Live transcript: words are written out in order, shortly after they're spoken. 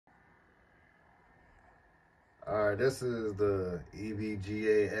All right, this is the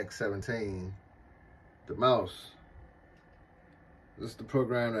EVGA X17, the mouse. This is the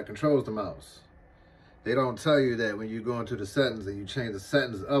program that controls the mouse. They don't tell you that when you go into the settings and you change the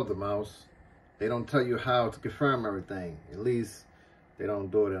settings of the mouse, they don't tell you how to confirm everything. At least they don't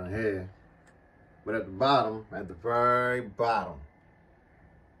do it on here. But at the bottom, at the very bottom,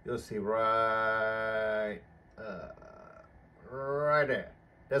 you'll see right there.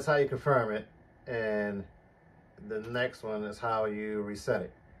 That's how you confirm it. And the next one is how you reset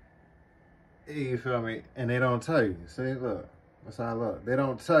it. You feel me? And they don't tell you. See, look, that's how I look. They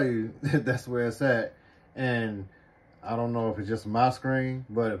don't tell you that that's where it's at. And I don't know if it's just my screen,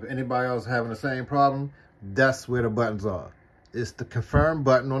 but if anybody else having the same problem, that's where the buttons are. It's the confirm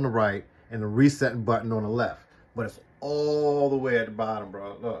button on the right and the reset button on the left. But it's all the way at the bottom,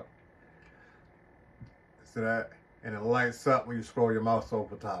 bro. Look. See that? And it lights up when you scroll your mouse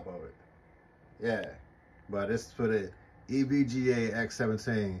over the top of it. Yeah. But it's for the EVGA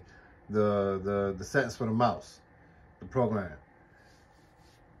X17, the settings for the mouse, the program.